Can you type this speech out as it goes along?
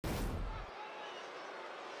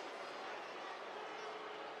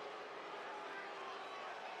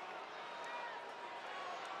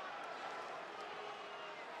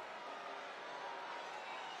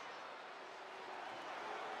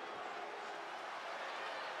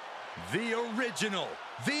The original,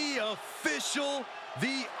 the official,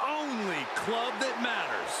 the only club that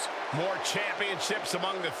matters. More championships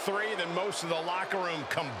among the three than most of the locker room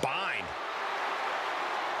combined.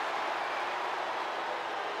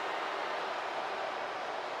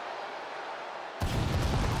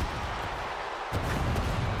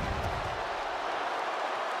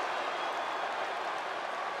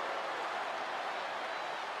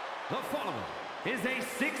 The following is a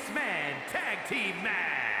six-man tag team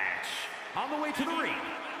match. On the way to the ring,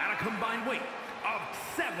 at a combined weight of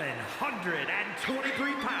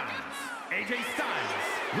 723 pounds, AJ Styles,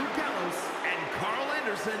 Luke Gallows, and Carl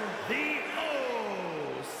Anderson, the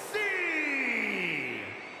OC.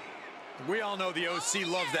 We all know the OC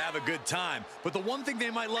loves to have a good time, but the one thing they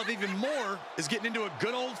might love even more is getting into a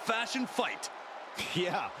good old-fashioned fight.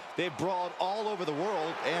 Yeah, they've brawled all over the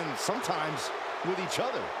world and sometimes with each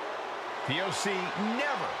other. The OC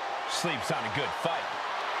never sleeps on a good fight.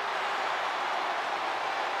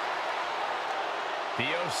 The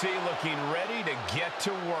OC looking ready to get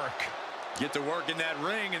to work. Get to work in that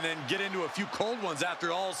ring and then get into a few cold ones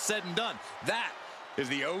after all's said and done. That is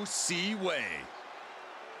the OC way.